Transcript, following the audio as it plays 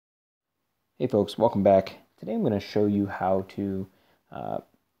Hey folks, welcome back. Today I'm going to show you how to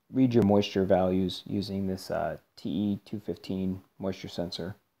read your moisture values using this TE215 moisture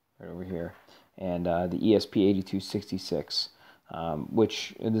sensor right over here and the ESP8266,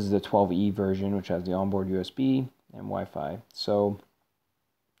 which this is the 12E version, which has the onboard USB and Wi-Fi. So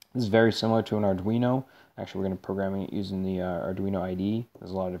this is very similar to an Arduino. Actually, we're going to program it using the Arduino IDE. There's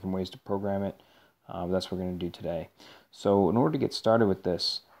a lot of different ways to program it. That's what we're going to do today. So in order to get started with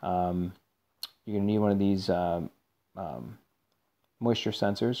this, you're going to need one of these moisture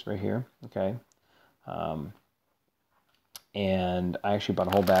sensors right here, okay? And I actually bought a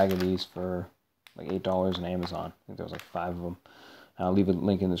whole bag of these for like $8 on Amazon. I think there was like 5 of them. I'll leave a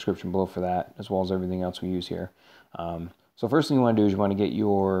link in the description below for that, as well as everything else we use here. So first thing you want to do is you want to get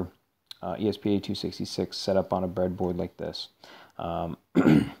your ESP8266 set up on a breadboard like this. And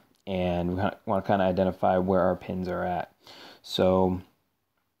we want to kind of identify where our pins are at. So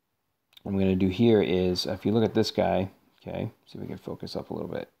what I'm going to do here is, if you look at this guy, okay, see if we can focus up a little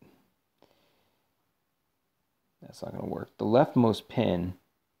bit. That's not going to work. The leftmost pin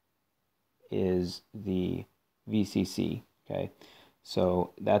is the VCC, okay?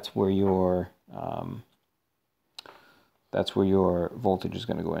 So that's where your voltage is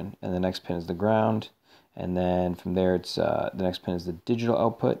going to go in, and the next pin is the ground, and then from there it's the next pin is the digital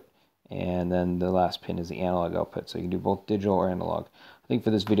output, and then the last pin is the analog output. So you can do both digital or analog. I think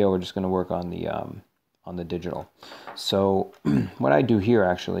for this video we're just going to work on the digital. So what I do here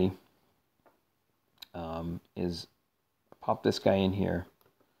actually is pop this guy in here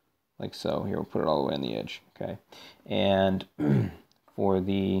like so. Here, we'll put it all the way on the edge, okay? And for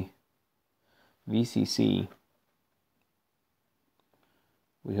the VCC,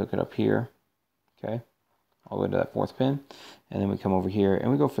 we hook it up here, okay, all the way to that 4th pin, and then we come over here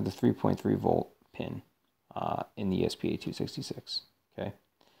and we go for the 3.3 volt pin in the ESP8266, okay?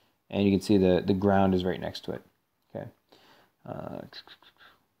 And you can see the ground is right next to it, okay? So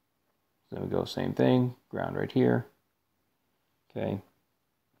then we go same thing, ground right here, okay?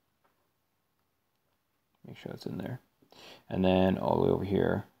 Make sure it's in there. And then all the way over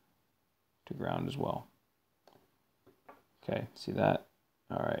here to ground as well. Okay, see that?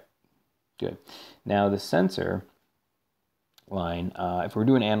 All right, good. Now the sensor line, if we're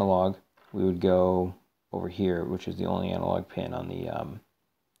doing analog, we would go over here, which is the only analog pin on the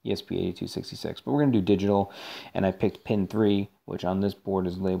ESP8266. But we're going to do digital, and I picked pin 3, which on this board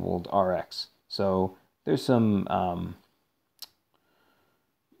is labeled RX. So there's some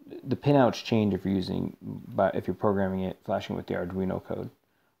the pinouts change if you're if you're programming it, flashing with the Arduino code.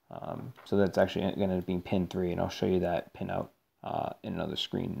 So that's actually going to end up being pin 3, and I'll show you that pinout in another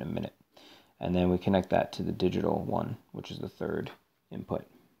screen in a minute. And then we connect that to the digital one, which is the 3rd input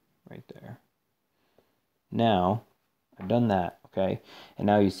right there. Now I've done that, okay? And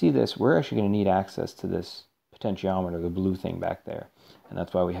now you see this, we're actually going to need access to this potentiometer, the blue thing back there. And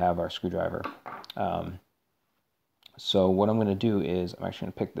that's why we have our screwdriver. So what I'm going to do is I'm actually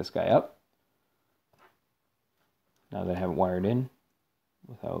going to pick this guy up, now that I have it wired in,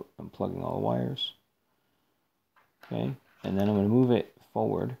 without unplugging all the wires. Okay, and then I'm going to move it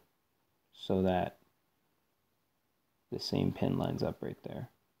forward so that the same pin lines up right there.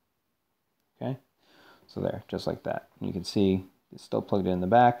 Okay, so there, just like that. And you can see it's still plugged in the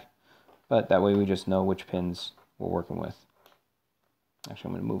back, but that way we just know which pins we're working with. Actually,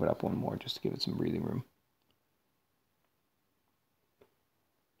 I'm going to move it up one more just to give it some breathing room.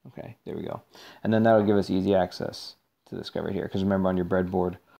 Okay, there we go. And then that'll give us easy access to this guy right here, because remember, on your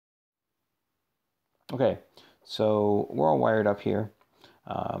breadboard. Okay, so we're all wired up here.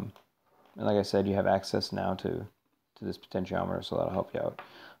 And like I said, you have access now to this potentiometer, so that'll help you out.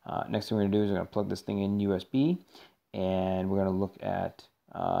 Next thing we're going to do is we're going to plug this thing in USB, and we're going to look at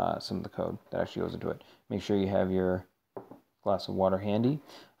some of the code that actually goes into it. Make sure you have your glass of water handy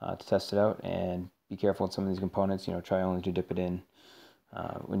to test it out, and be careful with some of these components. You know, try only to dip it in.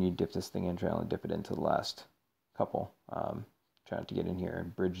 When you dip this thing in, try only dip it into the last couple. Try not to get in here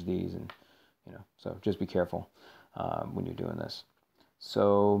and bridge these, and so just be careful when you're doing this.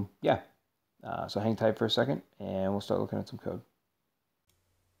 So yeah, so hang tight for a second, and we'll start looking at some code.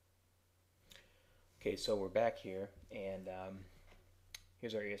 Okay, so we're back here, and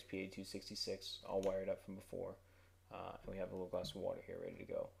here's our ESP8266 all wired up from before, and we have a little glass of water here ready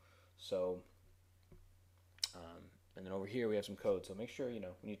to go. So and then over here we have some code, so make sure,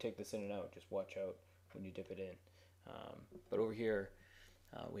 when you take this in and out, just watch out when you dip it in. But over here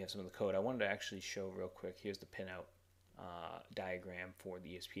we have some of the code. I wanted to actually show real quick. Here's the pinout diagram for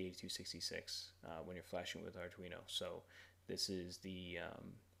the ESP8266 when you're flashing with Arduino. So this is the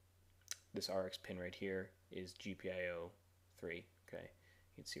this RX pin right here is GPIO 3. Okay,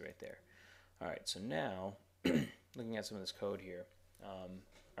 you can see right there. Alright, so now, looking at some of this code here, I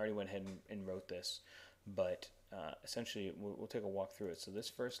already went ahead and wrote this, but essentially we'll take a walk through it. So this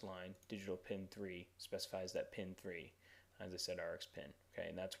first line, digital pin 3, specifies that pin 3, as I said, RX pin, okay,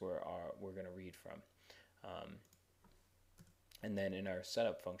 and that's where we're going to read from. And then in our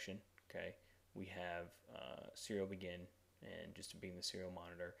setup function, okay, we have serial begin, and just to begin the serial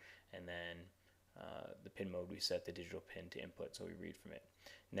monitor, and then the pin mode, we set the digital pin to input, so we read from it.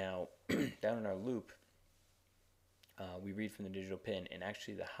 Now, down in our loop, we read from the digital pin, and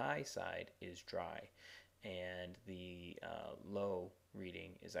actually the high side is dry, and the low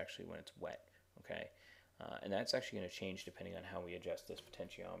reading is actually when it's wet, okay? And that's actually going to change depending on how we adjust this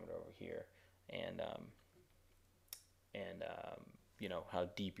potentiometer over here, and you know, how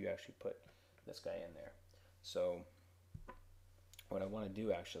deep you actually put this guy in there. So what I want to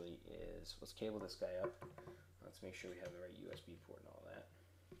do actually is, let's cable this guy up. Let's make sure we have the right USB port and all that.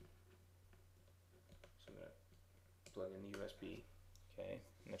 So I'm going to plug in the USB, okay,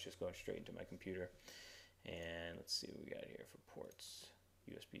 and that's just going straight into my computer. And let's see what we got here for ports.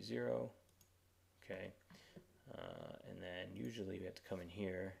 USB 0, okay, and then usually we have to come in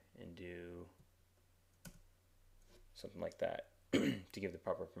here and do something like that to give the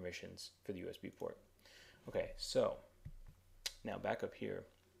proper permissions for the USB port. Okay, so now back up here,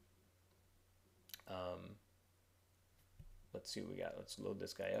 let's see what we got. Let's load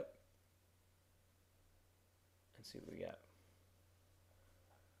this guy up and see what we got.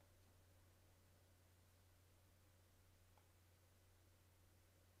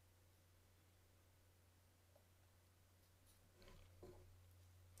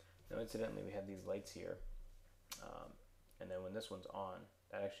 Now incidentally, we have these lights here, and then when this one's on,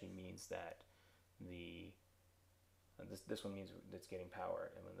 that actually means that the this one means it's getting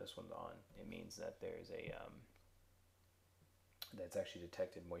power, and when this one's on, it means that there's a that's actually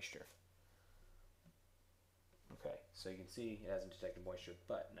detected moisture. Okay, so you can see it hasn't detected moisture,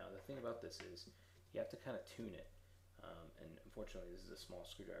 but now the thing about this is you have to kind of tune it, and unfortunately this is a small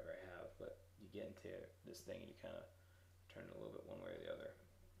screwdriver I have, but you get into this thing and you kind of turn it a little bit one way or the other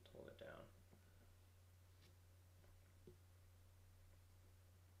to hold it down.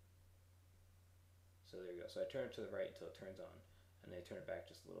 So there you go. So I turn it to the right until it turns on, and then I turn it back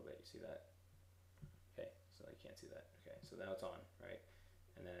just a little bit. You see that? Okay, so you can't see that. Okay, so now it's on, right?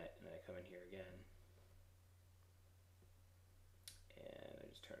 And then I come in here again, and I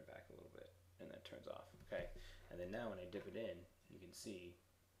just turn it back a little bit, and then it turns off. Okay, and then now when I dip it in, you can see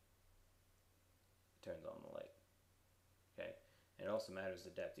it turns on the light. Okay, and it also matters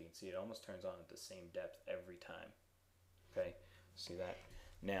the depth. You can see it almost turns on at the same depth every time. Okay, see that?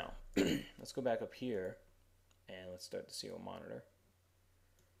 Now, let's go back up here and let's start the serial monitor.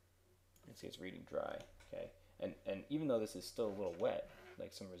 And see it's reading dry, okay? And even though this is still a little wet,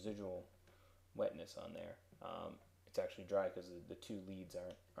 like some residual wetness on there, it's actually dry because the two leads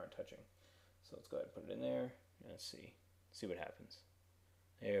aren't touching. So let's go ahead and put it in there and let's see what happens.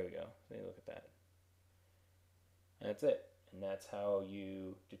 There we go. So look at that. And that's it. And that's how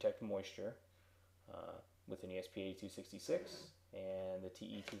you detect moisture with an ESP8266 and the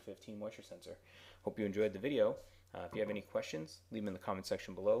TE215 moisture sensor. Hope you enjoyed the video. If you have any questions, leave them in the comment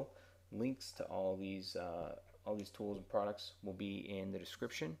section below. Links to all these tools and products will be in the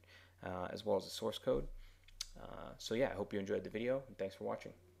description, as well as the source code. So yeah, I hope you enjoyed the video, and thanks for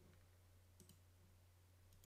watching.